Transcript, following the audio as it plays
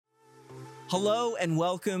Hello and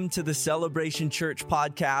welcome to the Celebration Church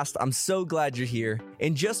podcast. I'm so glad you're here.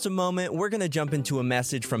 In just a moment, we're going to jump into a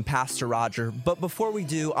message from Pastor Roger. But before we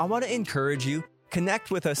do, I want to encourage you,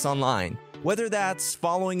 connect with us online. Whether that's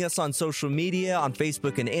following us on social media, on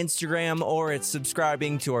Facebook and Instagram, or it's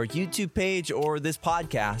subscribing to our YouTube page or this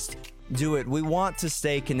podcast, do it. We want to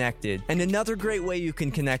stay connected. And another great way you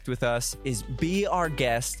can connect with us is be our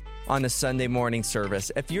guest on a Sunday morning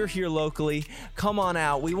service. If you're here locally, come on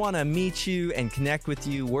out. We want to meet you and connect with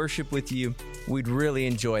you, worship with you. We'd really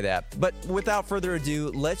enjoy that. But without further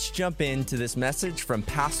ado, let's jump into this message from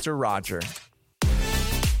Pastor Roger.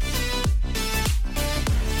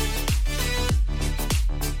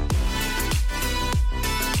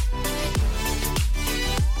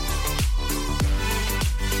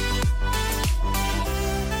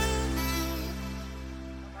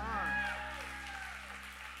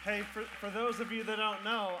 Hey, for those of you that don't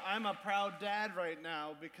know, I'm a proud dad right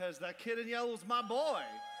now because that kid in yellow is my boy.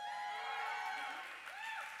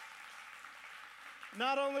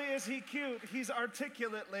 Not only is he cute, he's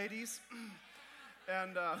articulate, ladies.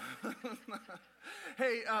 And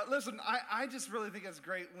hey, listen, I just really think it's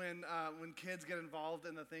great when kids get involved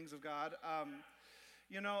in the things of God.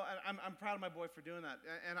 I'm proud of my boy for doing that.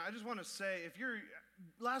 And I just want to say, if you're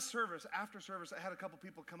after service, I had a couple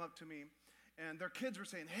people come up to me. And their kids were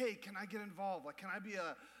saying, hey, can I get involved? Like, can I be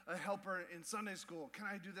a helper in Sunday school? Can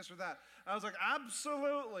I do this or that? I was like,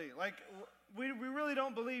 absolutely. Like, we really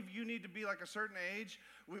don't believe you need to be like a certain age.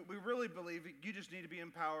 We really believe you just need to be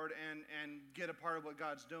empowered and get a part of what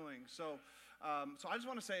God's doing. So I just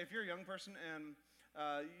want to say, if you're a young person and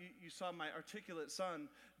you saw my articulate son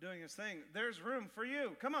doing his thing, there's room for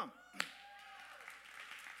you. Come on.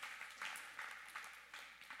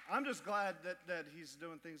 I'm just glad that he's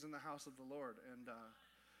doing things in the house of the Lord and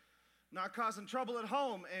not causing trouble at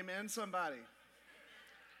home. Amen, somebody.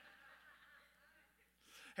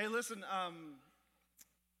 Hey, listen,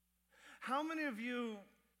 how many of you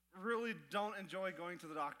really don't enjoy going to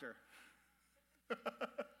the doctor?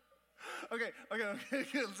 Okay,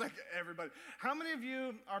 it's like everybody. How many of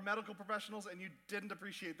you are medical professionals and you didn't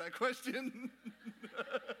appreciate that question?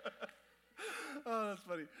 Oh, that's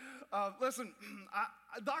funny. Listen,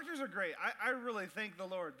 doctors are great. I really thank the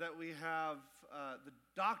Lord that we have the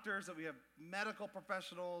doctors, that we have medical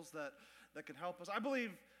professionals that can help us. I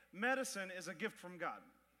believe medicine is a gift from God.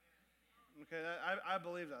 Okay, I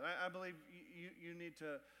believe that. I believe you need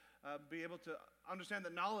to be able to understand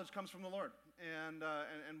that knowledge comes from the Lord and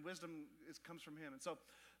wisdom comes from Him. And so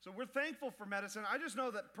we're thankful for medicine. I just know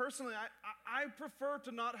that personally, I prefer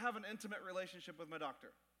to not have an intimate relationship with my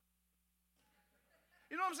doctor.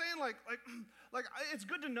 You know what I'm saying? Like it's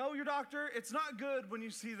good to know your doctor. It's not good when you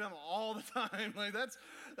see them all the time. Like that's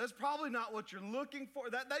probably not what you're looking for.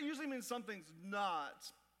 That usually means something's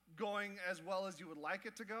not going as well as you would like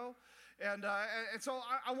it to go. And so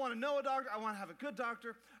I want to know a doctor. I want to have a good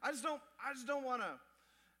doctor. I just don't want to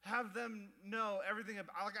have them know everything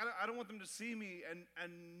about. Like I don't want them to see me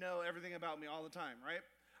and know everything about me all the time, right?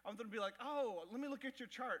 I want them to be like, oh, let me look at your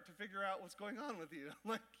chart to figure out what's going on with you.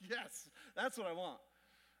 I'm like, yes, that's what I want.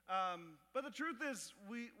 But the truth is,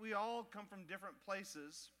 we all come from different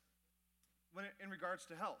places in regards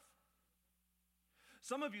to health.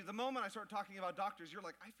 Some of you, the moment I start talking about doctors, you're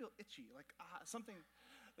like, I feel itchy, like something,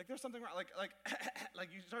 like there's something wrong, like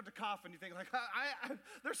you start to cough and you think like,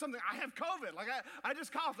 there's something, I have COVID, like I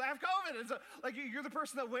just coughed, I have COVID. And so like you're the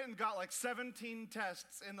person that went and got like 17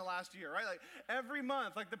 tests in the last year, right? Like every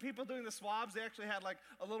month, like the people doing the swabs, they actually had like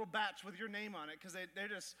a little batch with your name on it because they're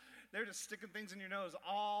just sticking things in your nose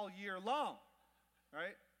all year long,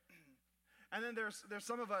 right? And then there's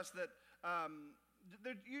some of us that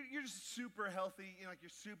you're just super healthy, like you're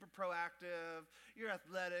super proactive, you're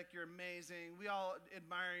athletic, you're amazing. We all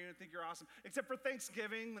admire you and think you're awesome, except for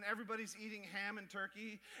Thanksgiving when everybody's eating ham and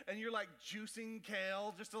turkey and you're like juicing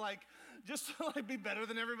kale just to be better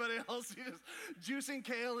than everybody else. You're just juicing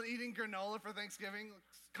kale and eating granola for Thanksgiving.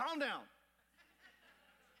 Calm down.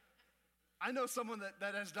 I know someone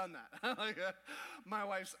that has done that, like my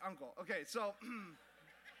wife's uncle. Okay, so,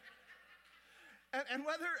 and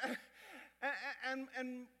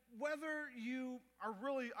whether you are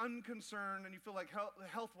really unconcerned and you feel like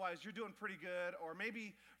health-wise you're doing pretty good, or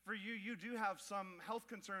maybe for you do have some health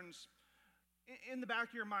concerns in the back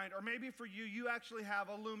of your mind, or maybe for you actually have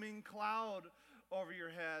a looming cloud over your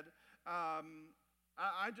head,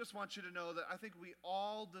 I just want you to know that I think we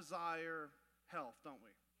all desire health, don't we?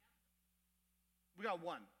 We got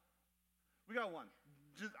one.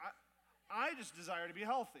 I just desire to be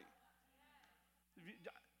healthy.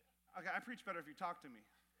 Okay, I preach better if you talk to me.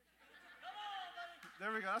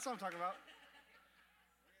 There we go. That's what I'm talking about.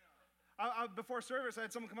 Before service, I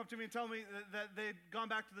had someone come up to me and tell me that they'd gone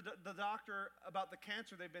back to the doctor about the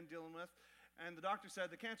cancer they've been dealing with, and the doctor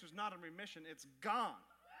said the cancer's not in remission, it's gone.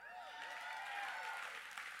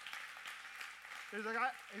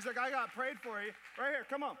 He's like, I got prayed for you. Right here,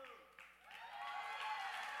 come on.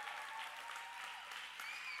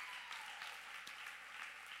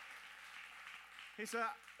 He said,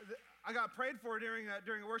 I got prayed for during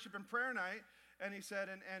a worship and prayer night, and he said,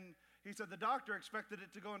 and he said the doctor expected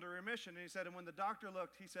it to go into remission, and he said, and when the doctor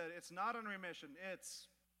looked, he said, it's not in remission, it's...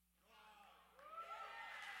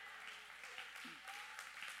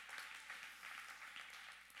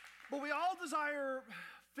 But we all desire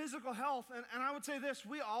physical health, and I would say this,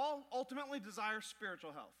 we all ultimately desire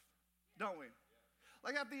spiritual health, don't we?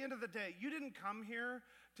 Like at the end of the day, you didn't come here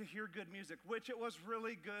to hear good music, which it was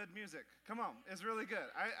really good music. Come on, it's really good.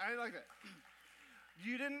 I like it.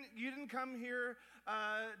 You didn't come here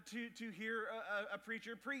to hear a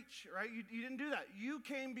preacher preach, right? You didn't do that. You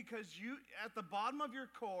came because you, at the bottom of your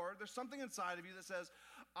core, there's something inside of you that says,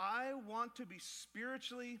 I want to be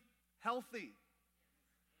spiritually healthy.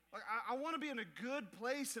 Like, I want to be in a good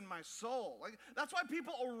place in my soul. Like, that's why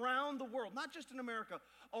people around the world, not just in America,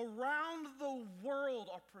 around the world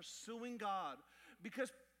are pursuing God.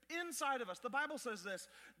 Because inside of us, the Bible says this,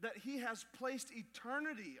 that he has placed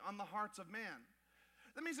eternity on the hearts of man.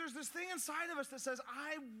 That means there's this thing inside of us that says,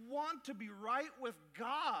 I want to be right with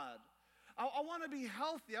God. I want to be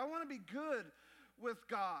healthy. I want to be good with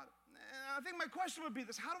God. And I think my question would be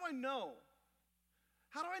this, how do I know?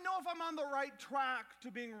 How do I know if I'm on the right track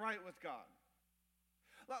to being right with God?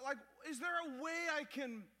 Like, is there a way I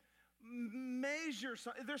can measure,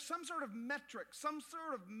 there's some sort of metric, some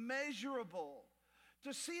sort of measurable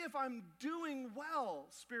to see if I'm doing well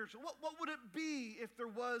spiritually? What would it be if there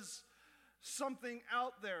was something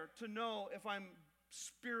out there to know if I'm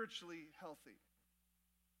spiritually healthy?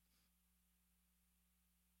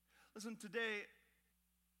 Listen, today,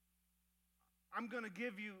 I'm going to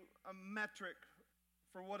give you a metric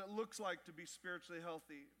for what it looks like to be spiritually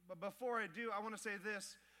healthy. But before I do, I want to say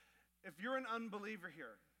this. If you're an unbeliever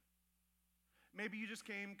here, maybe you just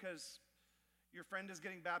came because your friend is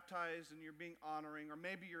getting baptized and you're being honoring, or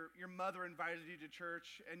maybe your mother invited you to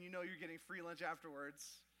church and you know you're getting free lunch afterwards.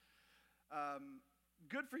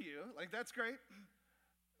 Good for you. Like, that's great.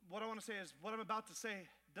 What I want to say is what I'm about to say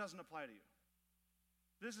doesn't apply to you.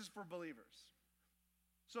 This is for believers.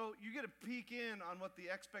 So you get a peek in on what the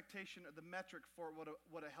expectation of the metric for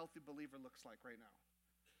what a healthy believer looks like right now.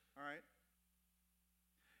 All right?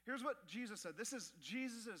 Here's what Jesus said. This is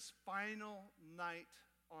Jesus' final night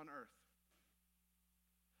on earth.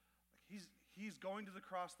 He's going to the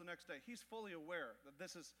cross the next day. He's fully aware that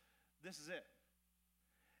this is it.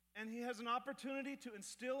 And he has an opportunity to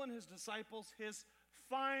instill in his disciples his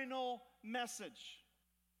final message.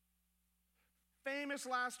 Famous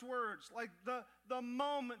last words, like the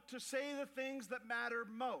moment to say the things that matter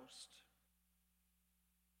most.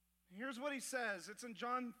 Here's what he says. It's in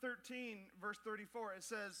John 13, verse 34. It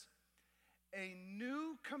says, a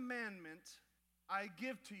new commandment I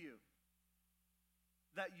give to you,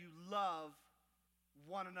 that you love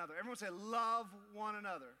one another. Everyone say, love one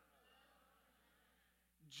another.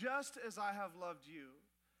 Just as I have loved you.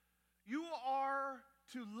 You are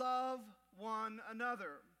to love one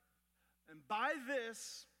another. And by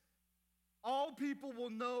this, all people will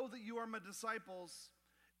know that you are my disciples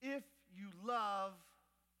if you love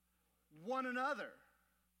one another.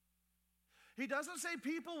 He doesn't say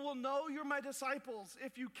people will know you're my disciples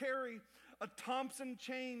if you carry a Thompson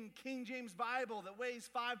chain King James Bible that weighs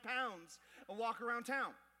 5 pounds and walk around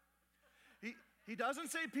town. He doesn't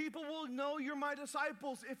say people will know you're my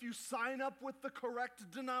disciples if you sign up with the correct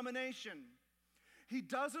denomination. He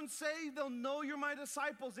doesn't say they'll know you're my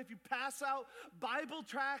disciples if you pass out Bible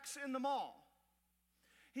tracts in the mall.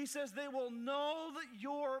 He says they will know that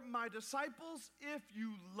you're my disciples if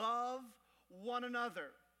you love one another.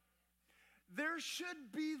 There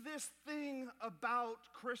should be this thing about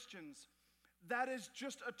Christians that is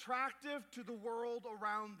just attractive to the world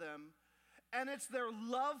around them, and it's their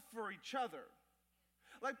love for each other.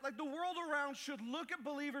 Like the world around should look at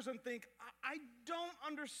believers and think, I don't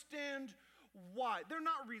understand why. They're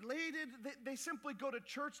not related. They simply go to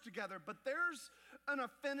church together, but there's an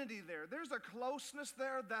affinity there. There's a closeness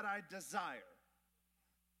there that I desire.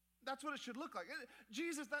 That's what it should look like.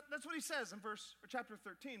 Jesus, that's what he says in chapter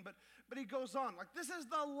 13, but he goes on. Like, this is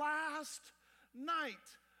the last night.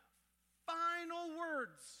 Final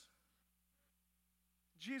words.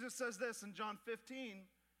 Jesus says this in John 15,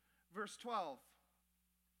 verse 12.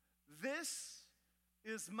 This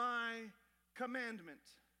is my commandment,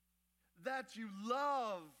 that you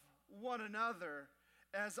love one another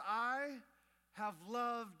as I have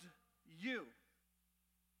loved you.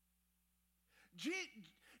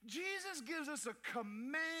 Jesus gives us a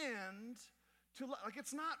command to love. Like,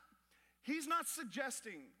 he's not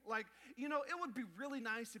suggesting, like, it would be really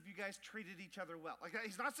nice if you guys treated each other well. Like,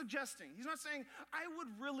 he's not suggesting. He's not saying, I would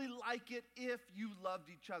really like it if you loved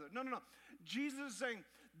each other. No. Jesus is saying,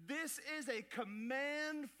 this is a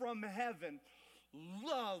command from heaven.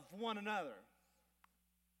 Love one another.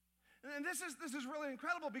 And this is really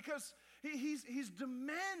incredible because he's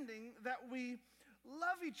demanding that we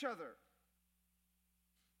love each other.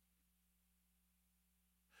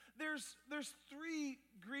 There's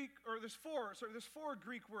four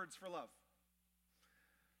Greek words for love.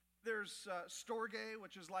 There's storge,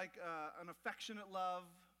 which is like an affectionate love,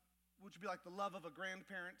 which would be like the love of a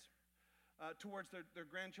grandparent towards their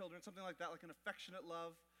grandchildren, something like that, like an affectionate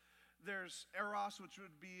love. There's eros, which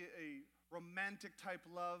would be a romantic type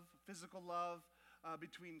love, physical love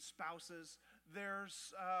between spouses.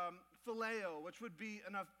 There's phileo, which would be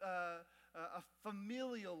a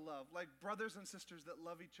familial love, like brothers and sisters that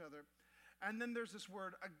love each other. And then there's this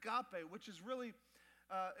word agape, which is really,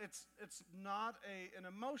 it's not an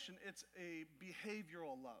emotion, it's a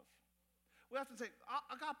behavioral love. We often say,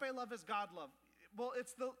 agape love is God love. Well,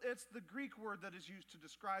 it's the Greek word that is used to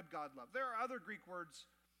describe God love. There are other Greek words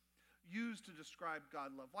used to describe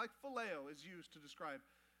God love, like phileo is used to describe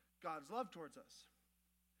God's love towards us.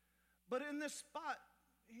 But in this spot,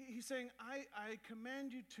 he's saying, I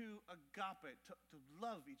command you to agape, to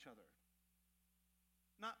love each other.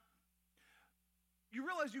 Not, you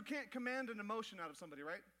realize you can't command an emotion out of somebody,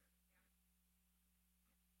 right?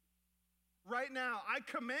 Right now, I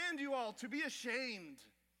command you all to be ashamed.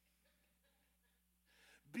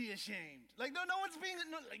 Be ashamed. Like, no one's being,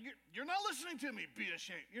 like, you're not listening to me. Be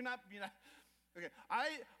ashamed. You're not. Okay,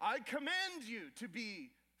 I command you to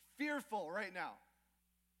be fearful right now.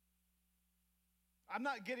 I'm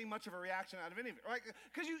not getting much of a reaction out of any of it, right?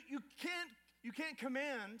 Because you can't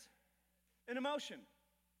command an emotion.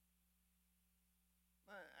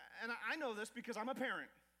 And I know this because I'm a parent.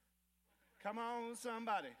 Come on,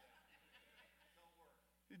 somebody.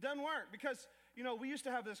 It doesn't work because, we used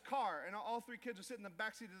to have this car, and all three kids would sit in the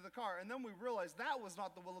backseat of the car, and then we realized that was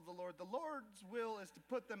not the will of the Lord. The Lord's will is to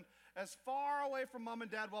put them as far away from mom and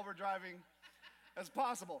dad while we're driving as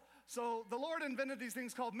possible. So the Lord invented these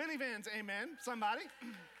things called minivans, amen, somebody.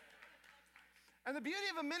 And the beauty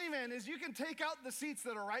of a minivan is you can take out the seats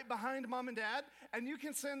that are right behind mom and dad, and you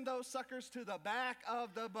can send those suckers to the back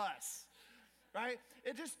of the bus, right?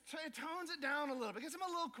 It tones it down a little bit, gets them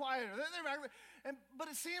a little quieter. But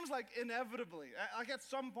it seems like inevitably, like at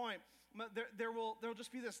some point, there'll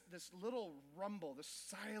just be this little rumble, this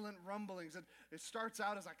silent rumblings. And it starts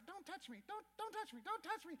out as like, don't touch me, don't touch me, don't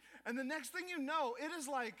touch me. And the next thing you know, it is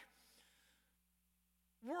like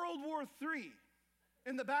World War III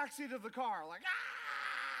in the backseat of the car. Like,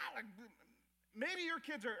 ah! Like, maybe your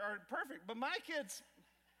kids are perfect, but my kids,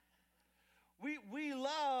 we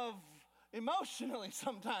love emotionally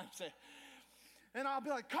sometimes. And I'll be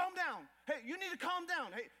like, calm down. Hey, you need to calm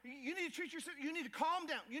down. Hey, you need to treat yourself. You need to calm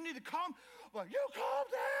down. You need to calm. Well, you calm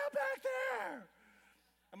down back there.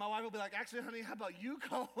 And my wife will be like, actually, honey, how about you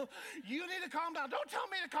calm? You need to calm down. Don't tell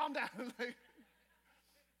me to calm down.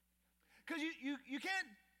 Because you can't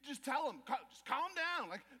just tell them, just calm down.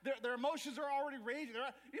 Like their emotions are already raging.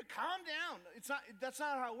 You calm down. That's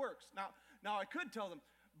not how it works. Now I could tell them,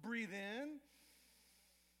 breathe in,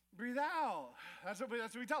 breathe out. That's what we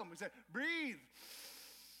tell them. We say, breathe.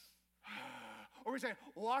 Or we say,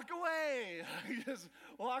 walk away. Just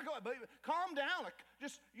walk away. But calm down. Like,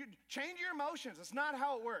 you change your emotions. It's not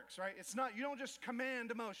how it works, right? It's not, you don't just command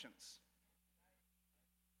emotions.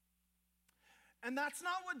 And that's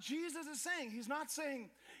not what Jesus is saying. He's not saying,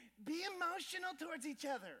 be emotional towards each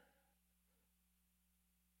other.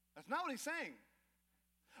 That's not what he's saying.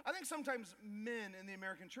 I think sometimes men in the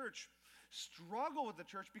American church struggle with the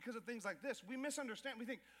church because of things like this. We misunderstand. We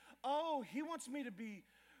think, oh, he wants me to be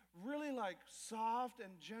really like soft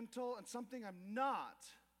and gentle and something I'm not.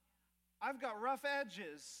 I've got rough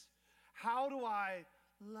edges. How do I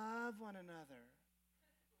love one another?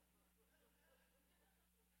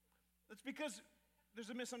 It's because there's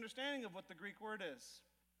a misunderstanding of what the Greek word is.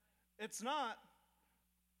 It's not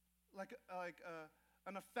like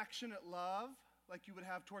an affectionate love like you would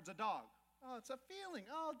have towards a dog. Oh, it's a feeling.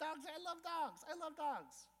 Oh, dogs, I love dogs. I love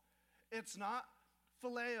dogs. It's not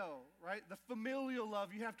phileo, right? The familial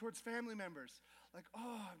love you have towards family members. Like,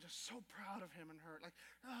 oh, I'm just so proud of him and her. Like,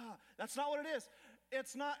 that's not what it is.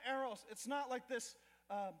 It's not eros. It's not like this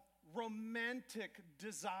romantic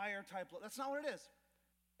desire type love. That's not what it is.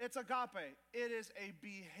 It's agape. It is a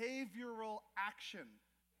behavioral action.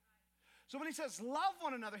 So when he says love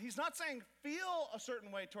one another, he's not saying feel a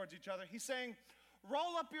certain way towards each other. He's saying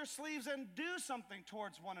roll up your sleeves and do something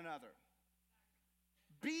towards one another.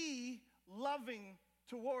 Be loving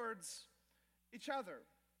towards each other.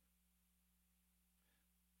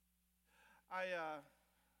 I'm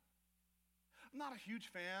not a huge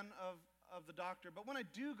fan of the doctor, but when I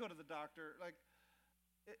do go to the doctor, like,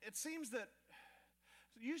 it seems that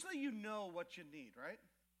usually you know what you need, right?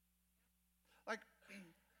 Like,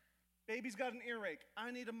 baby's got an earache.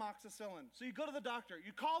 I need amoxicillin. So you go to the doctor.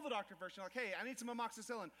 You call the doctor first. You're like, hey, I need some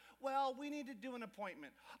amoxicillin. Well, we need to do an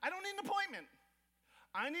appointment. I don't need an appointment.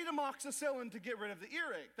 I need amoxicillin to get rid of the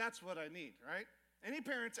earache. That's what I need, right? Any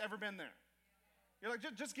parents ever been there? You're like,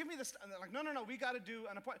 just give me this. And they're like, no, we got to do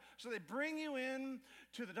an appointment. So they bring you in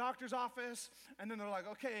to the doctor's office, and then they're like,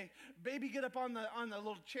 okay, baby, get up on the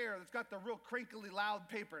little chair that's got the real crinkly, loud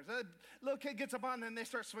papers. The little kid gets up on, and then they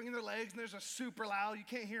start swinging their legs, and there's a super loud, you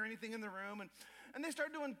can't hear anything in the room, and they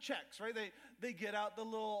start doing checks, right? They get out the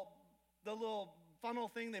little funnel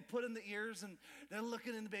thing they put in the ears, and they're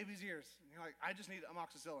looking in the baby's ears. And you're like, I just need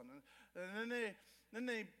amoxicillin. And then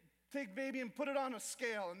they take baby and put it on a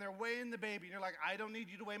scale, and they're weighing the baby. And you're like, I don't need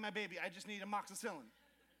you to weigh my baby. I just need amoxicillin.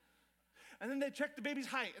 And then they check the baby's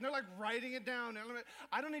height, and they're like writing it down.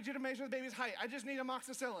 I don't need you to measure the baby's height. I just need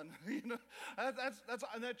amoxicillin. You know,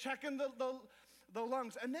 and they're checking the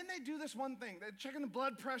lungs. And then they do this one thing. They're checking the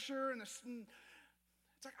blood pressure, and it's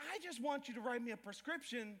like, I just want you to write me a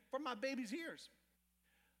prescription for my baby's ears.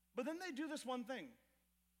 But then they do this one thing.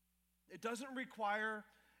 It doesn't require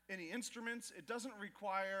any instruments. It doesn't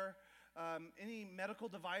require any medical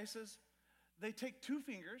devices. They take 2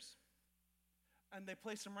 fingers and they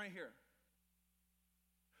place them right here.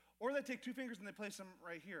 Or they take 2 fingers and they place them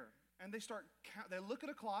right here. And they look at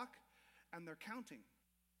a clock and they're counting.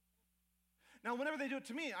 Now, whenever they do it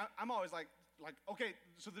to me, I'm always like, okay,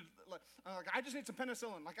 so I just need some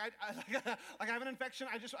penicillin. Like I have an infection.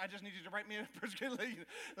 I just need you to write me a prescription.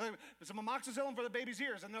 Like, some amoxicillin for the baby's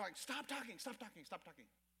ears. And they're like, stop talking.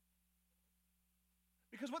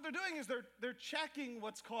 Because what they're doing is they're checking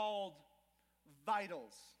what's called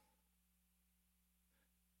vitals.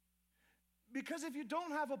 Because if you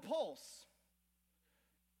don't have a pulse,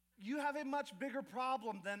 you have a much bigger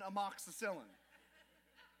problem than amoxicillin.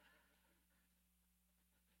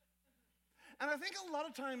 And I think a lot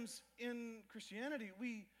of times in Christianity,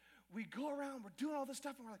 we go around, we're doing all this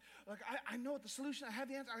stuff, and we're like I know what the solution, I have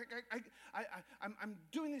the answer, I'm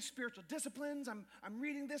doing these spiritual disciplines, I'm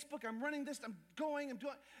reading this book, I'm running this, I'm doing,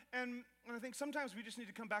 and I think sometimes we just need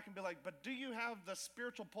to come back and be like, but do you have the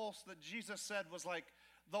spiritual pulse that Jesus said was like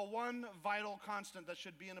the one vital constant that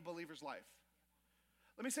should be in a believer's life?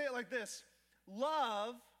 Let me say it like this: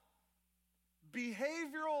 love,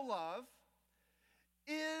 behavioral love,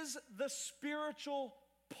 is the spiritual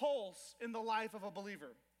pulse in the life of a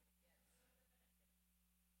believer.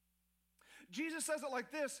 Jesus says it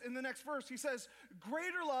like this in the next verse. He says,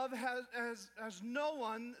 greater love has no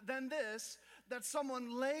one than this, that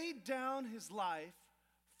someone laid down his life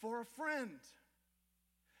for a friend.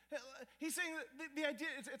 He's saying the idea,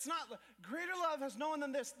 it's not, greater love has no one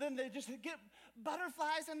than this, then they just get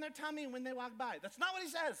butterflies in their tummy when they walk by. That's not what he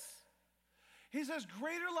says. He says,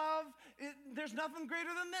 greater love, there's nothing greater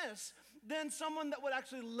than this, than someone that would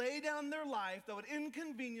actually lay down their life, that would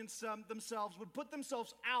inconvenience themselves, would put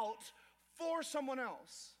themselves out for someone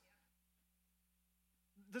else.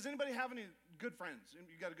 Does anybody have any good friends?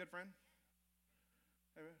 You got a good friend?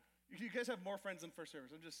 You guys have more friends than first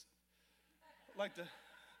service. I'm just like to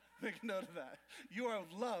make a note of that. You are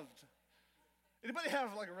loved. Anybody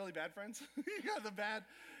have like a really bad friends?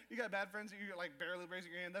 You got bad friends. You're like barely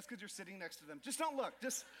raising your hand. That's because you're sitting next to them. Just don't look.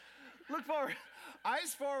 Just look forward.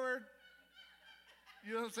 Eyes forward.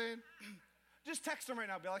 You know what I'm saying? Just text them right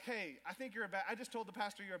now. Be like, hey, I just told the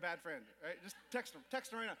pastor you're a bad friend. Right? Just text them.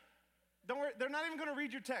 Text them right now. Don't worry. They're not even going to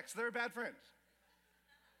read your text. They're a bad friend.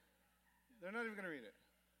 They're not even going to read it.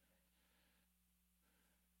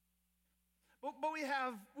 But we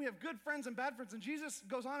have good friends and bad friends. And Jesus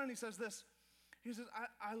goes on and he says this. He says,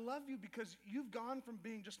 I love you because you've gone from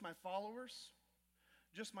being just my followers,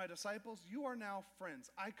 just my disciples. You are now friends.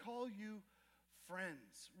 I call you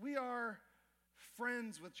friends. We are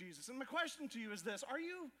friends with Jesus. And my question to you is this: are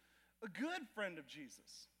you a good friend of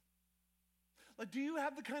Jesus? Like, do you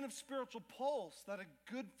have the kind of spiritual pulse that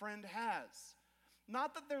a good friend has?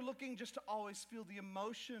 Not that they're looking just to always feel the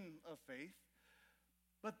emotion of faith,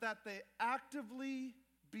 but that they actively,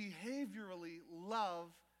 behaviorally love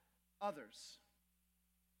others.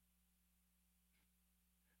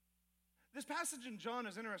 This passage in John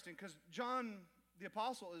is interesting because John, the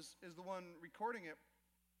apostle, is the one recording it.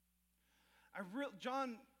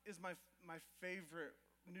 John is my favorite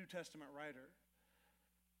New Testament writer.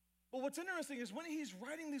 But what's interesting is when he's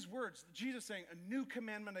writing these words, Jesus saying, a new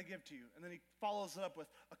commandment I give to you. And then he follows it up with,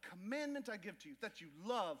 a commandment I give to you, that you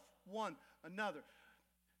love one another.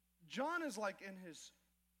 John is like in his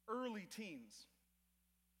early teens.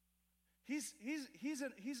 He's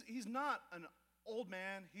not an old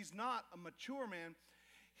man. He's not a mature man.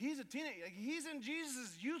 He's a teenager. He's in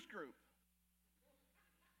Jesus' youth group.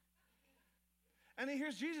 And he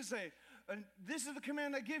hears Jesus say, this is the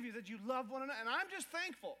command I give you, that you love one another. And I'm just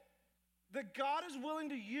thankful that God is willing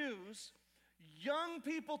to use young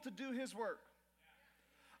people to do his work.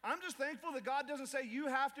 I'm just thankful that God doesn't say you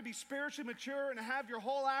have to be spiritually mature and have your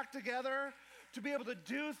whole act together to be able to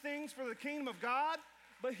do things for the kingdom of God,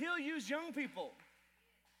 but he'll use young people.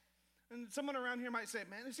 And someone around here might say,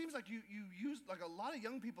 man, it seems like you use, like a lot of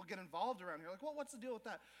young people get involved around here. Like, well, what's the deal with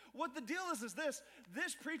that? What the deal is this.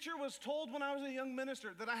 This preacher was told when I was a young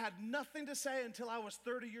minister that I had nothing to say until I was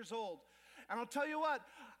 30 years old. And I'll tell you what,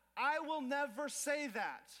 I will never say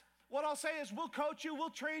that. What I'll say is we'll coach you, we'll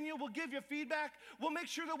train you, we'll give you feedback, we'll make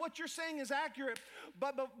sure that what you're saying is accurate.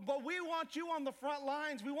 But we want you on the front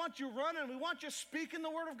lines. We want you running. We want you speaking the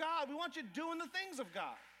word of God. We want you doing the things of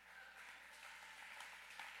God.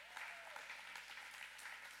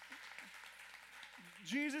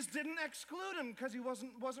 Jesus didn't exclude him because he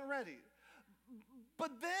wasn't ready.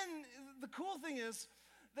 But then the cool thing is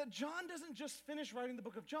that John doesn't just finish writing the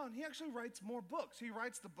book of John. He actually writes more books. He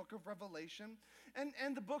writes the book of Revelation,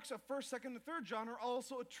 and the books of 1st, 2nd, and 3rd John are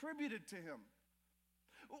also attributed to him.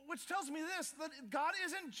 Which tells me this, that God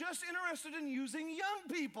isn't just interested in using young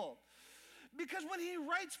people. Because when he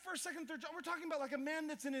writes 1st, 2nd, 3rd John, we're talking about like a man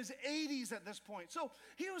that's in his 80s at this point. So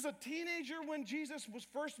he was a teenager when Jesus was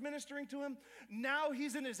first ministering to him. Now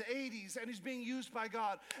he's in his 80s and he's being used by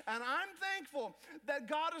God. And I'm thankful that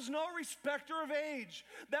God is no respecter of age.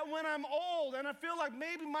 That when I'm old and I feel like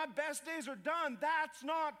maybe my best days are done, that's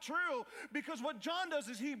not true. Because what John does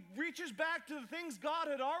is he reaches back to the things God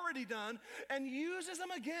had already done and uses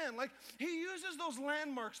them again. Like he uses those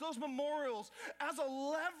landmarks, those memorials as a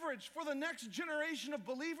leverage for the next generation of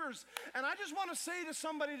believers. And I just want to say to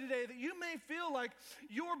somebody today that you may feel like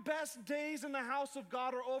your best days in the house of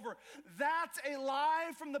God are over. That's a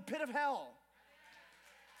lie from the pit of hell.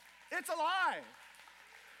 It's a lie.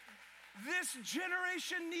 This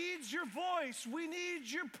generation needs your voice. We need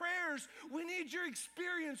your prayers. We need your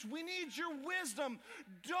experience. We need your wisdom.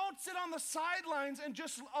 Don't sit on the sidelines and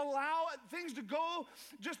just allow things to go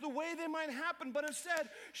just the way they might happen, but instead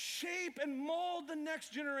shape and mold the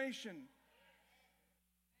next generation.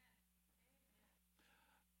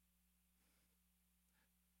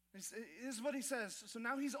 This is what he says. So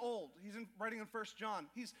now he's old. He's writing in 1 John.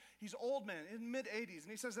 He's old man, in mid-80s.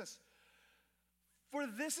 And he says this, for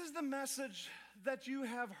this is the message that you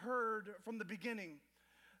have heard from the beginning,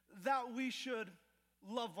 that we should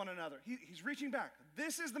love one another. He's reaching back.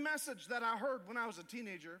 This is the message that I heard when I was a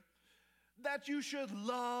teenager, that you should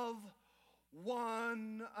love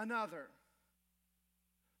one another.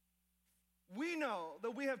 We know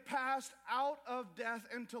that we have passed out of death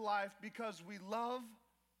into life because we love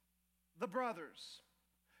the brothers.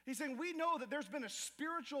 He's saying we know that there's been a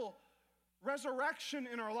spiritual resurrection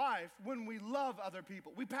in our life when we love other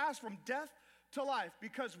people. We pass from death to life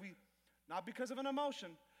because not because of an emotion,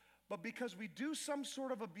 but because we do some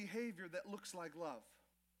sort of a behavior that looks like love.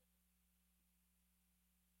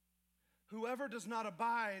 Whoever does not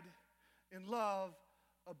abide in love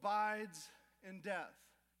abides in death.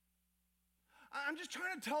 I'm just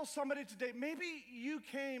trying to tell somebody today, maybe you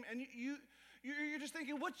came and you're just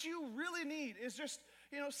thinking what you really need is just,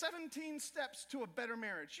 17 steps to a better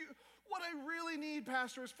marriage. What I really need,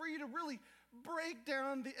 Pastor, is for you to really break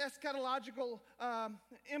down the eschatological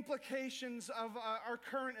implications of our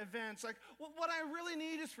current events. Like, what I really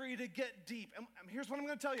need is for you to get deep. And here's what I'm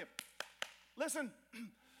going to tell you. Listen,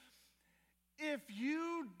 if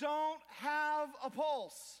you don't have a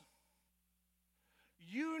pulse,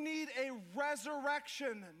 you need a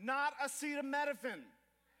resurrection, not acetaminophen.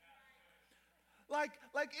 Like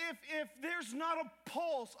if there's not a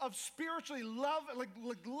pulse of spiritually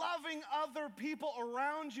loving other people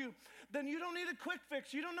around you, then you don't need a quick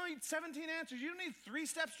fix. You don't need 17 answers. You don't need 3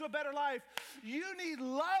 steps to a better life. You need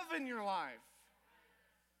love in your life.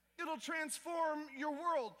 It'll transform your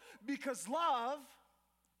world because love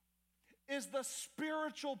is the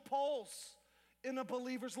spiritual pulse in a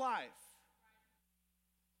believer's life.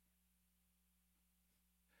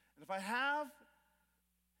 And if I have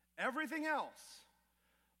everything else,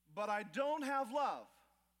 but I don't have love,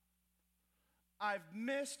 I've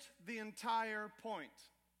missed the entire point.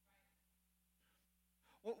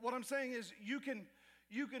 What I'm saying is you can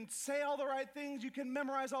You can say all the right things, you can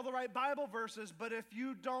memorize all the right Bible verses, but if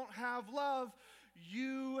you don't have love,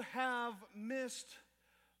 you have missed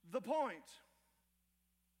the point.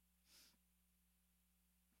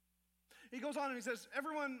 He goes on and he says,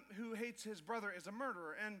 everyone who hates his brother is a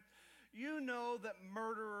murderer. And you know that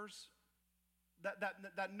murderers,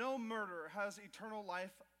 that no murderer has eternal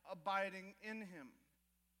life abiding in him.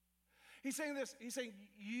 He's saying this, he's saying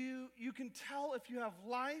you can tell if you have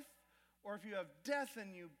life or if you have death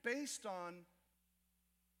in you based on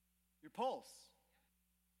your pulse.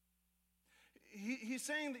 He's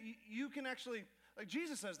saying that you can actually, like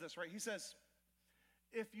Jesus says this, right? He says,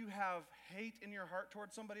 if you have hate in your heart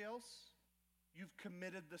towards somebody else, you've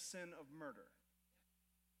committed the sin of murder.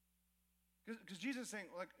 Because Jesus is saying,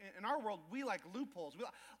 like, in our world, we like loopholes. We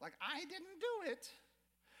like, I didn't do it.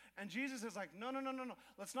 And Jesus is like, no.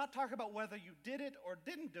 Let's not talk about whether you did it or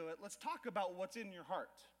didn't do it. Let's talk about what's in your heart.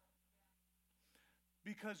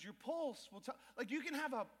 Because your pulse will tell, like you can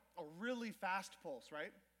have a really fast pulse,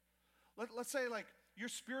 right? Let's say like your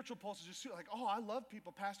spiritual pulse is just like, oh, I love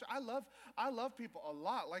people, Pastor. I love people a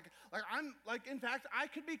lot. Like I'm like, in fact, I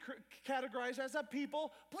could be categorized as a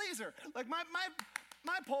people pleaser. Like my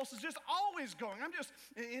pulse is just always going. I'm just,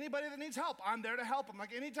 anybody that needs help, I'm there to help them.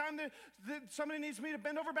 Like anytime that somebody needs me to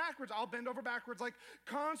bend over backwards, I'll bend over backwards, like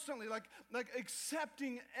constantly, like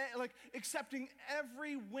accepting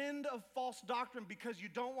every wind of false doctrine because you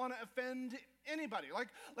don't want to offend anybody.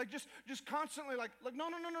 Like just constantly like no.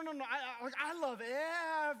 I love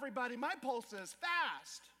everybody. My pulse is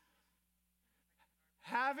fast.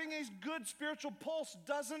 Having a good spiritual pulse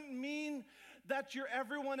doesn't mean that you're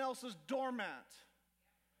everyone else's doormat.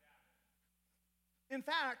 In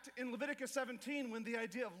fact, in Leviticus 17, when the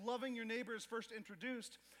idea of loving your neighbor is first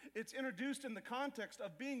introduced, it's introduced in the context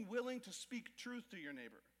of being willing to speak truth to your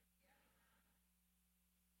neighbor.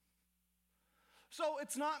 So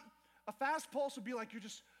it's not, a fast pulse would be like you're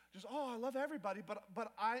just oh, I love everybody,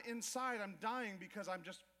 but inside I'm dying because I've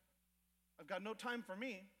got no time for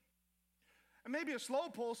me. And maybe a slow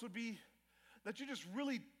pulse would be that you're just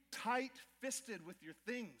really tight-fisted with your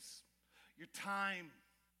things, your time,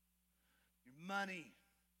 your money,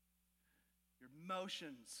 your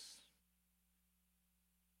emotions,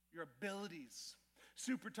 your abilities.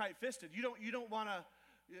 Super tight-fisted. You don't want to,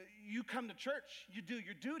 you come to church, you do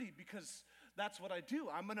your duty because that's what I do.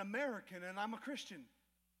 I'm an American and I'm a Christian.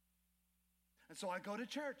 And so I go to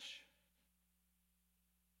church.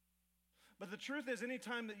 But the truth is,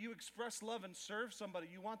 anytime that you express love and serve somebody,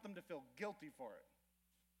 you want them to feel guilty for it.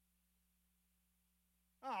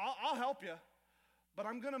 Oh, I'll help you. But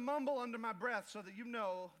I'm going to mumble under my breath so that you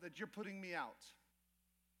know that you're putting me out.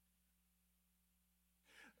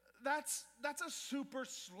 That's a super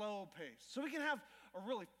slow pace. So we can have a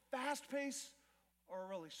really fast pace or a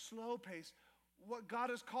really slow pace. What God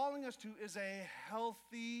is calling us to is a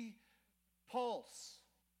healthy pulse.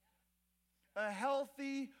 A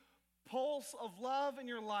healthy pulse of love in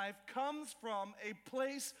your life comes from a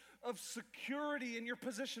place of security in your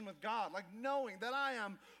position with God. Like knowing that I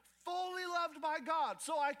am fully loved by God,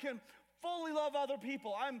 so I can fully love other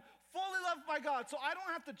people. I'm fully loved by God, so I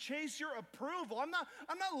don't have to chase your approval. I'm not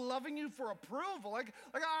loving you for approval. Like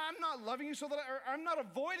I'm not loving you so that I'm not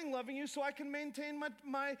avoiding loving you so I can maintain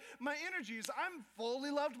my energies. I'm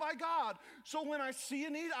fully loved by God, so when I see a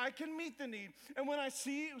need, I can meet the need. And when I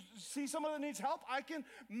see someone that needs help, I can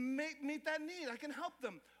meet that need. I can help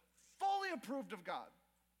them. Fully approved of God.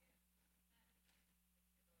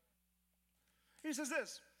 He says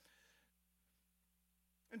this.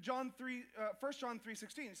 In 1 John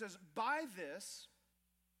 3:16, he says, by this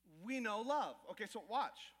we know love. Okay, so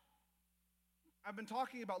watch. I've been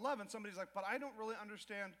talking about love, and somebody's like, but I don't really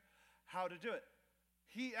understand how to do it.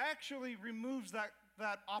 He actually removes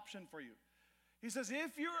that option for you. He says,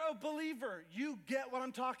 if you're a believer, you get what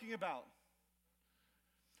I'm talking about.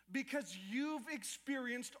 Because you've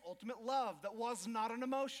experienced ultimate love that was not an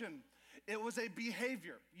emotion. It was a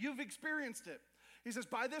behavior. You've experienced it. He says,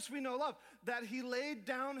 by this we know love, that he laid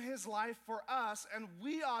down his life for us, and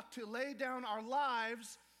we ought to lay down our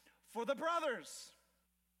lives for the brothers.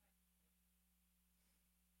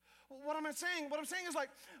 What am I saying? What I'm saying is like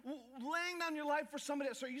laying down your life for somebody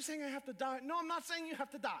else. So are you saying I have to die? No, I'm not saying you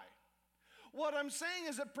have to die. What I'm saying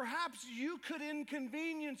is that perhaps you could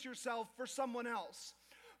inconvenience yourself for someone else.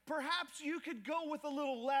 perhaps you could go with a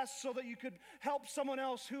little less so that you could help someone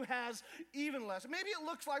else who has even less. Maybe it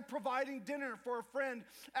looks like providing dinner for a friend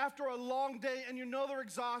after a long day and you know they're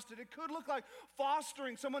exhausted. It could look like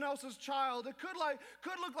fostering someone else's child. It could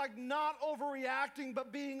look like not overreacting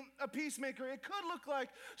but being a peacemaker. It could look like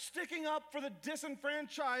sticking up for the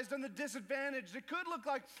disenfranchised and the disadvantaged. It could look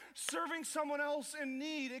like serving someone else in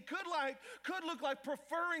need. It could look like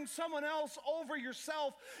preferring someone else over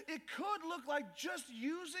yourself. It could look like just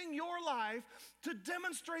using your life to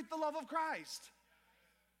demonstrate the love of Christ.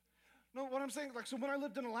 No, what I'm saying, so when I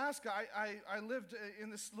lived in Alaska, I lived in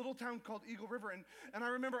this little town called Eagle River, and I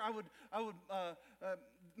remember I would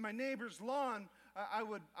my neighbor's lawn, I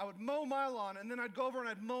would mow my lawn, and then I'd go over and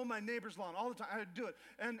I'd mow my neighbor's lawn all the time. I'd do it,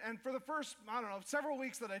 and for the first, several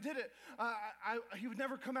weeks that I did it, he would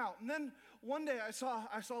never come out. And then one day I saw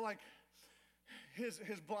like his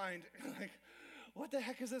blind, like, what the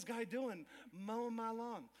heck is this guy doing mowing my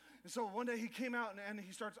lawn? And so one day he came out and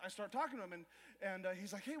I start talking to him and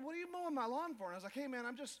he's like, hey, what are you mowing my lawn for? And I was like, hey man,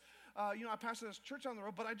 I'm just, I pastor this church on the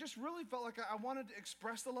road, but I just really felt like I wanted to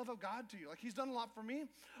express the love of God to you. Like he's done a lot for me.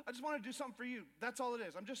 I just want to do something for you. That's all it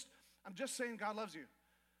is. I'm just saying God loves you.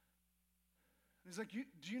 And he's like,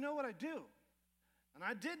 do you know what I do? And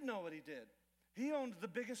I did know what he did. He owned the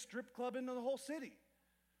biggest strip club in the whole city.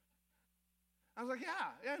 I was like,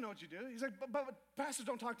 yeah, I know what you do. He's like, but pastors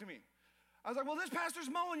don't talk to me. I was like, well, this pastor's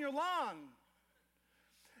mowing your lawn.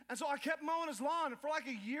 And so I kept mowing his lawn for like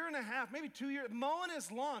a year and a half, maybe 2 years, mowing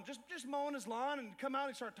his lawn, just mowing his lawn, and come out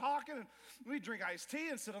and start talking, and we'd drink iced tea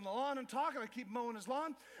and sit on the lawn and talk, and I keep mowing his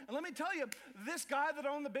lawn. And let me tell you, this guy that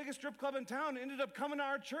owned the biggest strip club in town ended up coming to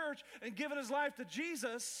our church and giving his life to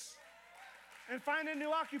Jesus and finding a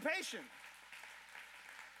new occupation.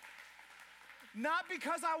 Not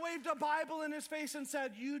because I waved a Bible in his face and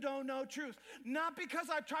said, you don't know truth. Not because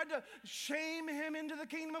I tried to shame him into the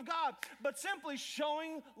kingdom of God, but simply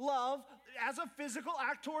showing love as a physical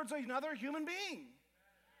act towards another human being.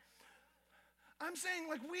 I'm saying,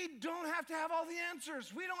 like, we don't have to have all the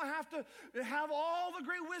answers. We don't have to have all the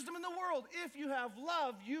great wisdom in the world. If you have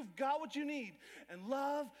love, you've got what you need. And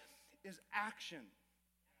love is action.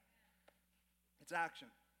 It's action.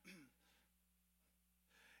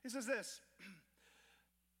 He says this,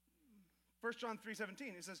 1 John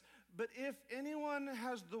 3:17, he says, but if anyone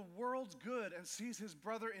has the world's good and sees his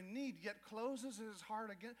brother in need, yet closes his heart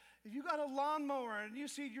against, if you got a lawnmower and you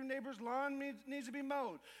see your neighbor's lawn needs to be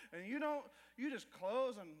mowed, and you just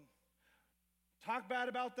close and talk bad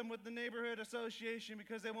about them with the neighborhood association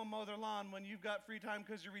because they won't mow their lawn when you've got free time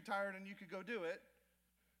because you're retired and you could go do it,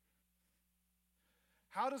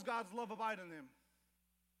 how does God's love abide in them?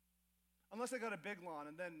 Unless they got a big lawn,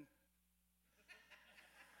 and then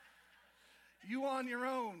you on your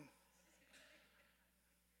own.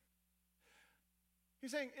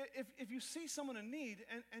 He's saying, if you see someone in need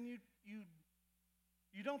and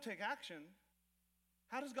you don't take action,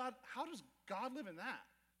 how does God live in that?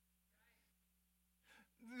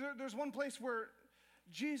 There's one place where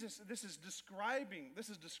Jesus, this is describing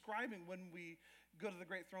when we go to the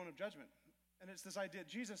great throne of judgment. And it's this idea.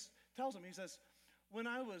 Jesus tells him, he says, when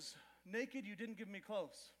I was naked, you didn't give me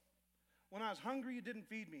clothes. When I was hungry, you didn't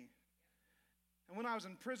feed me. And when I was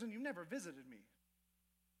in prison, you never visited me.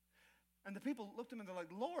 And the people looked at him and they're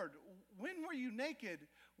like, Lord, when were you naked?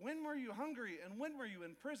 When were you hungry? And when were you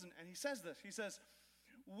in prison? And he says this. He says,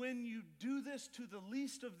 when you do this to the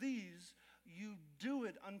least of these, you do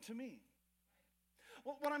it unto me.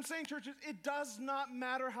 Well, what I'm saying, church, is it does not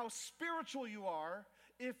matter how spiritual you are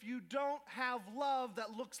if you don't have love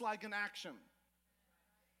that looks like an action.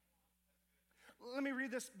 Let me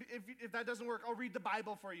read this. If that doesn't work, I'll read the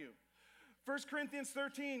Bible for you. 1 Corinthians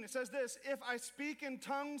 13, it says this, if I speak in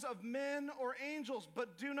tongues of men or angels,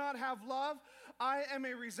 but do not have love, I am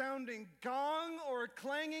a resounding gong or a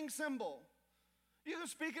clanging cymbal. You can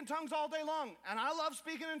speak in tongues all day long, and I love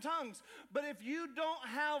speaking in tongues, but if you don't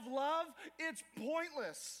have love, it's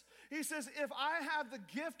pointless. He says, if I have the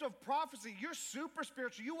gift of prophecy, you're super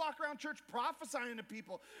spiritual. You walk around church prophesying to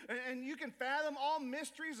people, and you can fathom all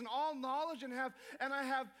mysteries and all knowledge, and I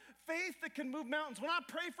have faith that can move mountains. When I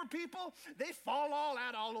pray for people, they fall all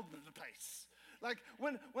over the place. Like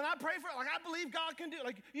when I pray for, like, I believe God can do it.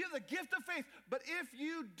 Like, you have the gift of faith, but if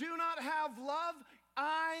you do not have love,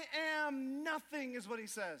 I am nothing, is what he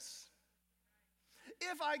says.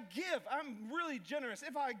 If I give, I'm really generous.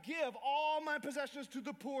 If I give all my possessions to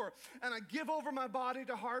the poor and I give over my body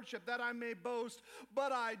to hardship that I may boast,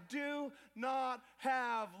 but I do not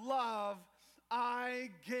have love, I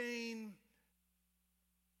gain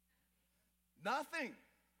nothing.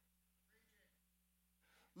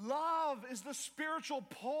 Love is the spiritual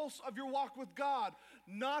pulse of your walk with God,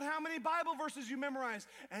 not how many Bible verses you memorize.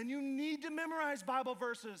 And you need to memorize Bible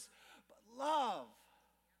verses, but love.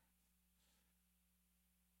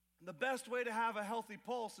 The best way to have a healthy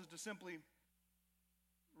pulse is to simply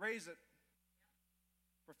raise it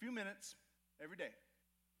for a few minutes every day.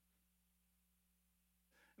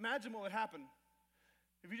 Imagine what would happen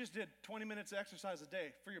if you just did 20 minutes of exercise a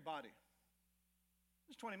day for your body.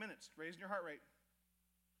 Just 20 minutes, raising your heart rate.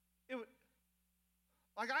 It would,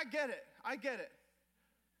 like, I get it.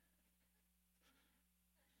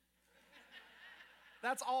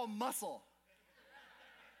 That's all muscle.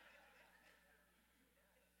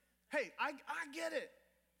 Hey, I get it.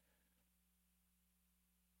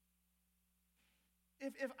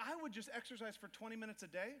 If I would just exercise for 20 minutes a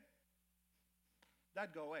day,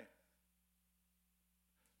 that'd go away.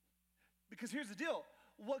 Because here's the deal.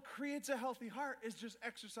 What creates a healthy heart is just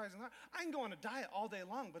exercising. I can go on a diet all day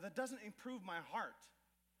long, but that doesn't improve my heart.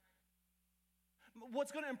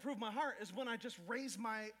 What's going to improve my heart is when I just raise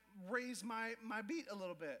my beat a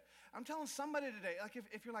little bit. I'm telling somebody today, like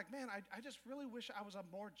if you're like, man, I just really wish I was a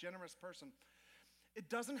more generous person. It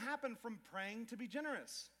doesn't happen from praying to be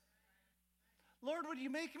generous. Lord, would you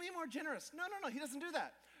make me more generous? No, he doesn't do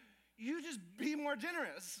that. You just be more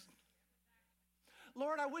generous.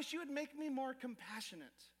 Lord, I wish you would make me more compassionate.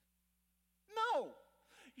 No.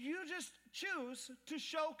 You just choose to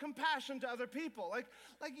show compassion to other people.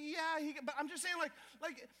 But I'm just saying,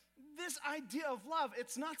 like this idea of love,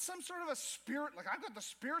 it's not some sort of a spirit, like I've got the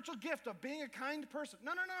spiritual gift of being a kind person.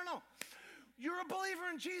 No. You're a believer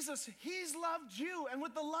in Jesus. He's loved you, and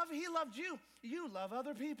with the love he loved you, you love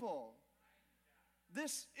other people.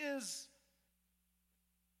 This is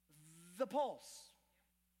the pulse.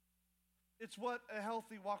 It's what a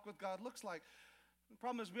healthy walk with God looks like. The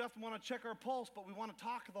problem is we often want to check our pulse, but we want to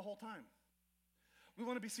talk the whole time. We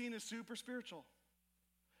want to be seen as super spiritual.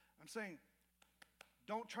 I'm saying,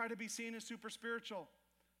 don't try to be seen as super spiritual.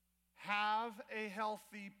 Have a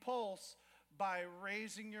healthy pulse by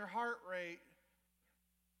raising your heart rate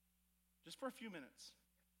just for a few minutes.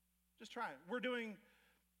 Just try it. We're doing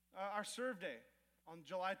our serve day on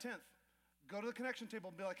July 10th. Go to the connection table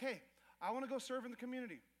and be like, hey, I want to go serve in the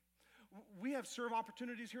community. We have serve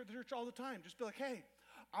opportunities here at the church all the time. Just be like, hey,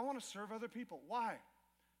 I want to serve other people. Why?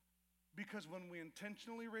 Because when we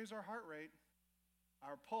intentionally raise our heart rate,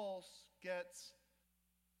 our pulse gets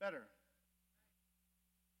better.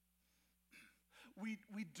 We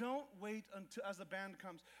don't wait until, as the band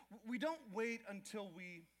comes, we don't wait until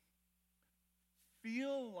we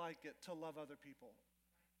feel like it to love other people.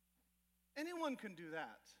 Anyone can do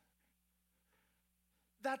that.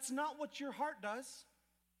 That's not what your heart does.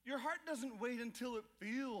 Your heart doesn't wait until it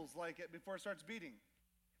feels like it before it starts beating.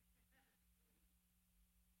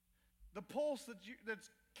 The pulse that's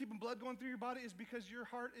keeping blood going through your body is because your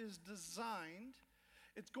heart is designed.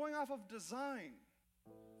 It's going off of design,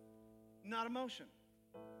 not emotion.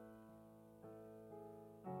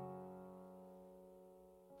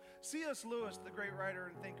 C.S. Lewis, the great writer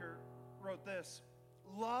and thinker, wrote this: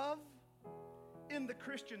 love in the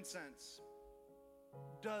Christian sense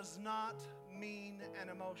does not mean an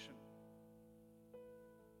emotion.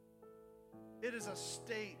 It is a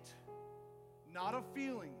state, not of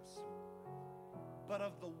feelings, but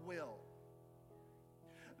of the will.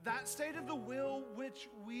 That state of the will which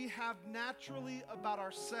we have naturally about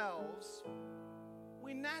ourselves,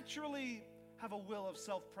 we naturally have a will of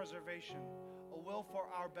self-preservation, a will for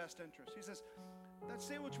our best interest. He says, that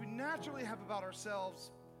state which we naturally have about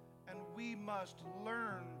ourselves, and we must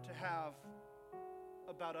learn to have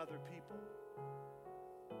about other people.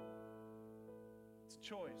 It's a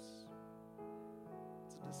choice.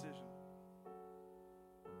 It's a decision.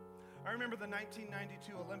 I remember the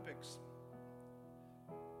 1992 Olympics.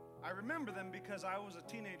 I remember them because I was a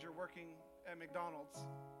teenager working at McDonald's.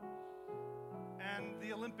 And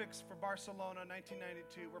the Olympics for Barcelona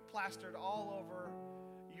 1992 were plastered all over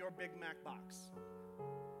your Big Mac box.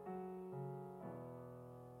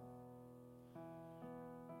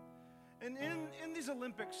 And in these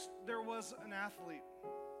Olympics, there was an athlete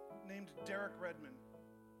named Derek Redmond.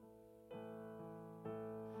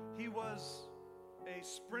 He was a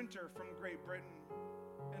sprinter from Great Britain.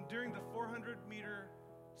 And during the 400-meter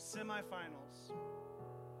semifinals,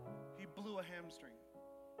 he blew a hamstring.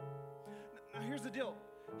 Now here's the deal.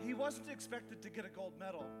 He wasn't expected to get a gold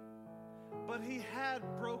medal, but he had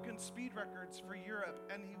broken speed records for Europe,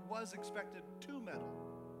 and he was expected to medal.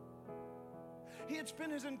 He had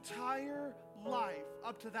spent his entire life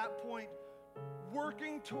up to that point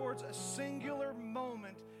working towards a singular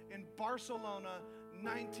moment in Barcelona,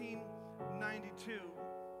 1992.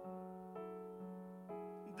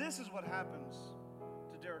 this is what happens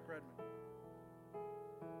to Derek Redmond.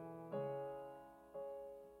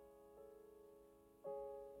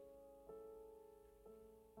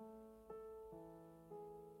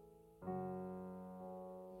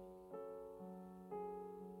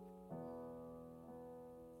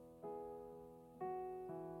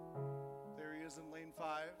 There he is in lane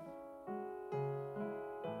 5.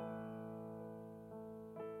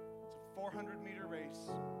 It's a 400-meter race.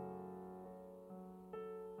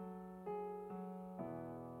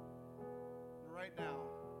 Right now,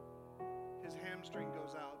 his hamstring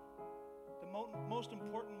goes out. The most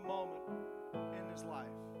important moment in his life.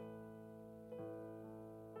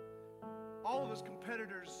 All of his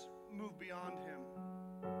competitors move beyond him.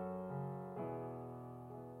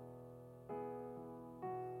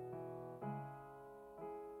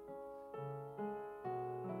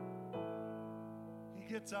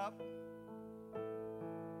 He gets up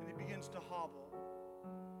and he begins to hobble,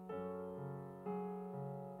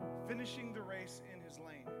 finishing the race in his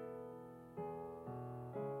lane.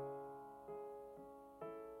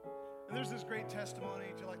 And there's this great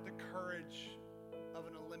testimony to like the courage of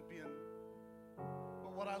an Olympian.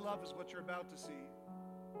 But what I love is what you're about to see.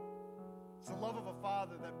 It's the love of a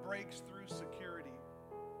father that breaks through security,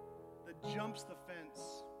 that jumps the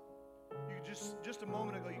fence. You just a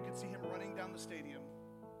moment ago, you could see him running down the stadium.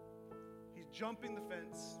 He's jumping the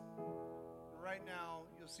fence. And right now,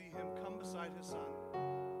 you'll see him come beside his son.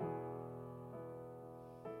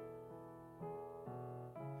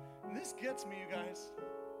 And this gets me, you guys.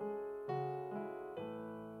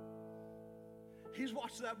 He's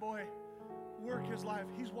watched that boy work his life.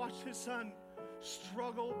 He's watched his son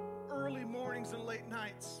struggle early mornings and late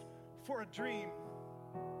nights for a dream.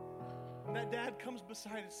 And that dad comes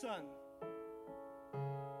beside his son.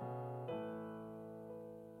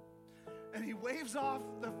 And he waves off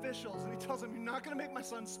the officials and he tells them, "You're not going to make my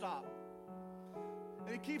son stop."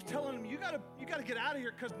 And he keeps telling him, you gotta get out of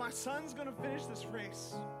here because my son's going to finish this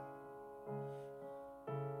race.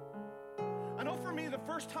 I know for me, the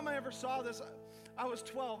first time I ever saw this, I was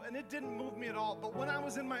 12, and it didn't move me at all. But when I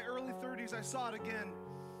was in my early 30s, I saw it again.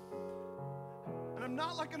 And I'm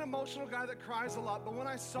not like an emotional guy that cries a lot, but when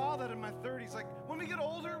I saw that in my 30s, like when we get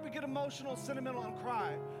older, we get emotional, sentimental, and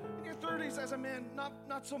cry. In your 30s, as a man,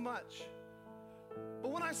 not so much.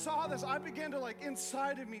 But when I saw this, I began to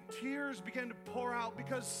inside of me, tears began to pour out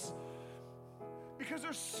because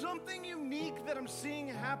there's something unique that I'm seeing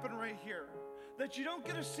happen right here that you don't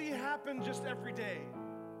get to see happen just every day.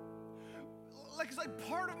 It's like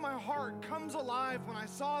part of my heart comes alive when I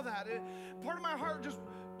saw that. Part of my heart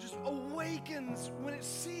just awakens when it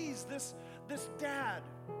sees this dad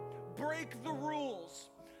break the rules,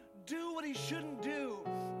 do what he shouldn't do,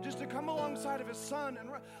 just to come alongside of his son. And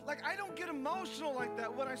I don't get emotional like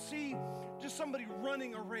that when I see just somebody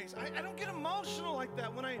running a race. I don't get emotional like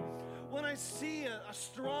that when I see a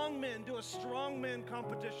strongman do a strongman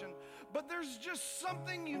competition. But there's just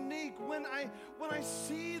something unique when I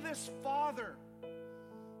see this father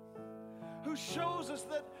who shows us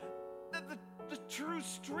that the true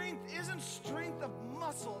strength isn't strength of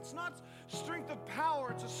muscle. It's not strength of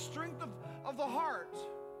power. It's a strength of the heart.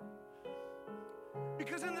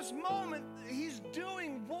 Because in this moment, he's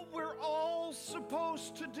doing what we're all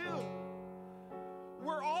supposed to do.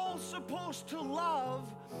 We're all supposed to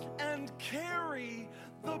love and carry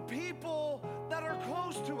the people that are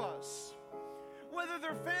close to us. Whether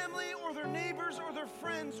they're family or their neighbors or their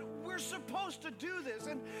friends, we're supposed to do this.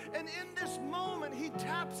 And in this moment, he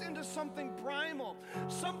taps into something primal,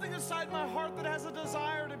 something inside my heart that has a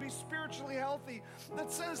desire to be spiritually healthy,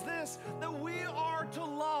 that says this, that we are to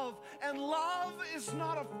love. And love is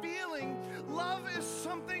not a feeling. Love is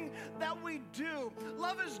something that we do.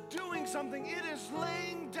 Love is doing something. It is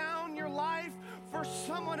laying down your life for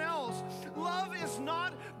someone else. Love is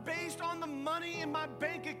not based on the money in my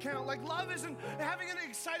bank account. Love isn't, having an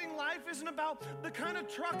exciting life isn't about the kind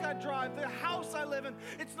of truck I drive, the house I live in.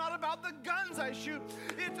 It's not about the guns I shoot.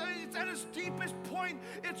 It's at its deepest point,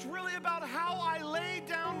 it's really about how I lay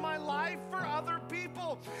down my life for other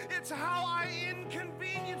people. It's how I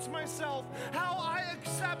inconvenience myself, how I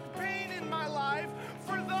accept pain in my life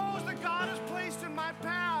for those that God has placed in my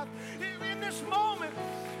path. In this moment,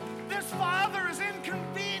 this father is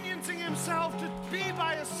inconveniencing himself to be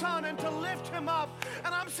by his son and to lift him up.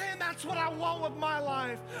 And I'm saying that's what I want with my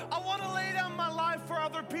life. I want to lay down my life for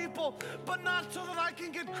other people, but not so that I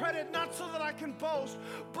can get credit, not so that I can boast,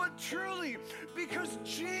 but truly because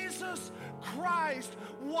Jesus Christ,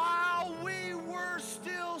 while we were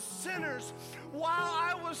still sinners, while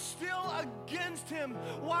I was still against him,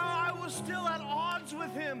 while I was still at odds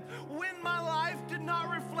with him, when my life did not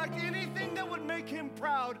reflect anything that would make make him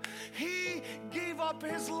proud. He gave up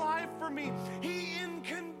his life for me. He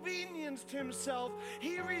inconvenienced himself.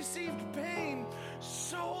 He received pain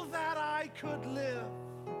so that I could live.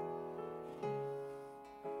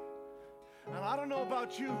 And I don't know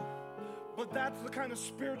about you, but that's the kind of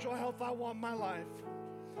spiritual health I want in my life.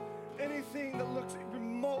 Anything that looks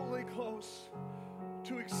remotely close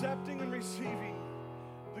to accepting and receiving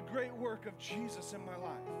the great work of Jesus in my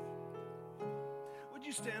life. Would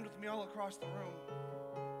you stand with me all across the room?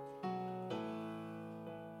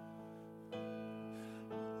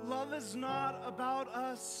 Love is not about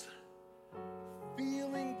us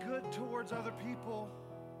feeling good towards other people.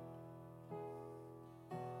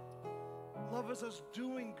 Love is us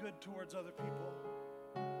doing good towards other people.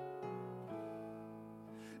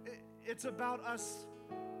 It's about us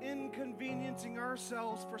inconveniencing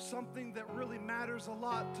ourselves for something that really matters a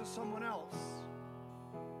lot to someone else.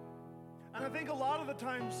 And I think a lot of the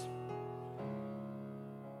times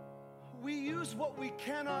we use what we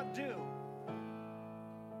cannot do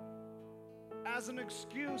as an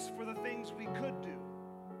excuse for the things we could do.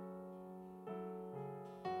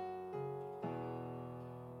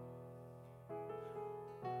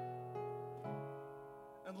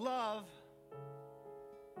 And love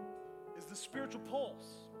is the spiritual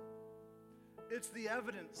pulse. It's the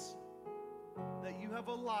evidence that you have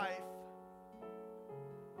a life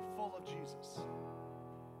full of Jesus.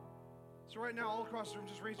 So right now, all across the room,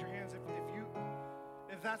 just raise your hands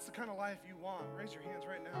if that's the kind of life you want. Raise your hands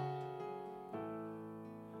right now.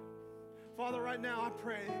 Father, right now I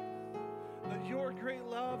pray that your great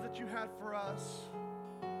love that you had for us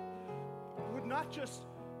would not just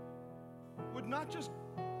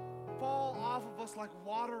fall off of us like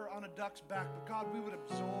water on a duck's back, but God, we would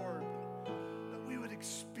absorb, that we would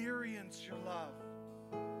experience your love.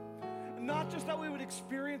 And not just that we would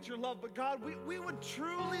experience your love, but God, we would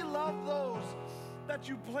truly love those that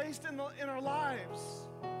you placed in our lives.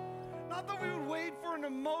 Not that we would wait for an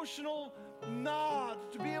emotional nod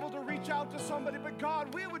to be able to reach out to somebody, but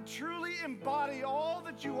God, we would truly embody all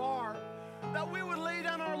that you are. That we would lay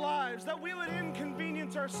down our lives, that we would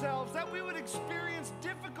inconvenience ourselves, that we would experience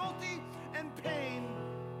difficulty and pain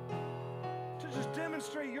to just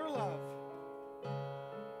demonstrate your love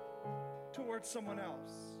towards someone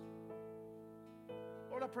else.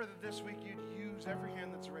 Lord, I pray that this week you'd use every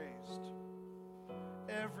hand that's raised,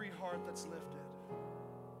 every heart that's lifted.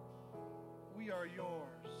 We are yours.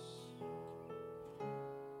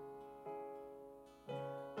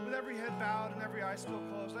 With every head bowed and every eye still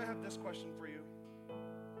closed, I have this question for you.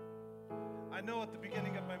 I know at the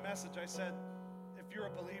beginning of my message I said, if you're a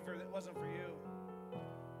believer, it wasn't for you.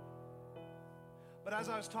 But as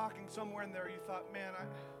I was talking somewhere in there, you thought, man,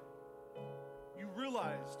 you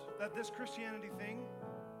realized that this Christianity thing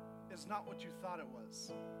is not what you thought it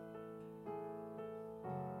was.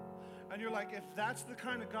 And you're like, if that's the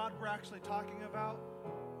kind of God we're actually talking about,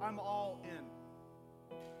 I'm all in.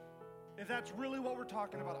 If that's really what we're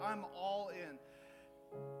talking about, I'm all in.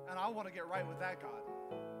 And I want to get right with that God.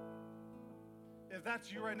 If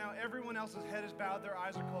that's you right now, everyone else's head is bowed, their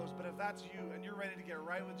eyes are closed. But if that's you and you're ready to get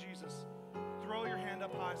right with Jesus, throw your hand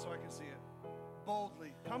up high so I can see it.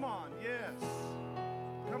 Boldly. Come on. Yes.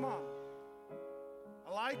 Come on.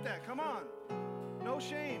 I like that. Come on. No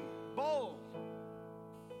shame. Bold.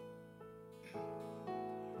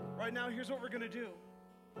 Right now, here's what we're going to do.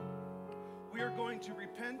 We are going to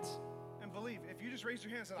repent and believe. If you just raised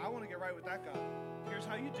your hand and said, I want to get right with that God, here's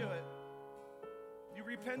how you do it. You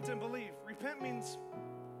repent and believe. Repent means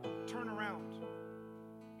turn around.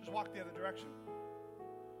 Just walk the other direction.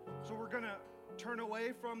 So we're going to turn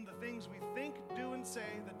away from the things we think, do, and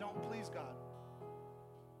say that don't please God.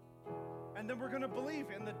 And then we're going to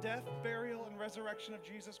believe in the death, burial, and resurrection of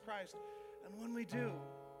Jesus Christ. And when we do,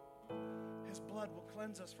 his blood will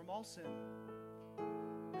cleanse us from all sin.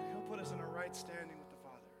 And he'll put us in a right standing with the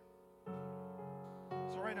Father.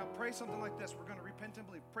 So right now, pray something like this. We're going to repent and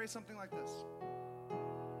believe. Pray something like this.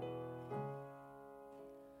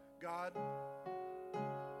 God,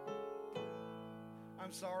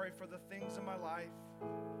 I'm sorry for the things in my life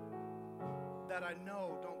that I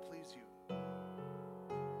know don't please you.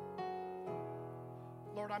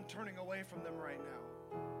 Lord, I'm turning away from them right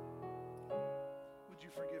now. Would you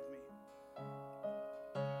forgive me?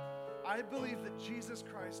 I believe that Jesus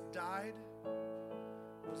Christ died,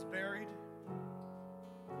 was buried,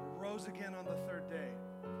 rose again on the third day.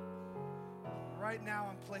 Right now,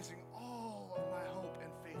 I'm placing all of my hope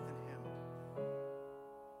and faith in him.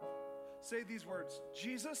 Say these words: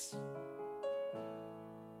 Jesus,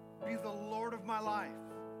 be the Lord of my life,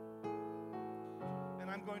 and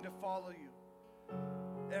I'm going to follow you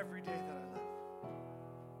every day that I live.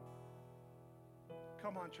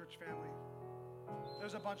 Come on, church family.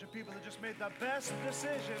 There's a bunch of people that just made the best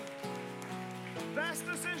decision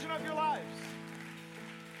of your lives.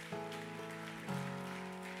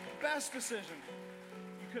 Best decision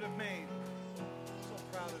you could have made. I'm so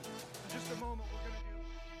proud of you. In just a moment, we're going to do...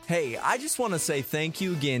 Hey, I just want to say thank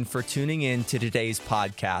you again for tuning in to today's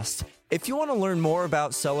podcast. If you want to learn more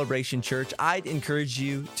about Celebration Church, I'd encourage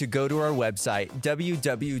you to go to our website,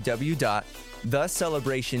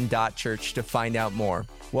 www.thecelebration.church, to find out more.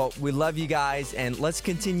 Well, we love you guys, and let's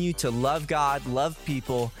continue to love God, love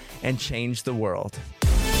people, and change the world.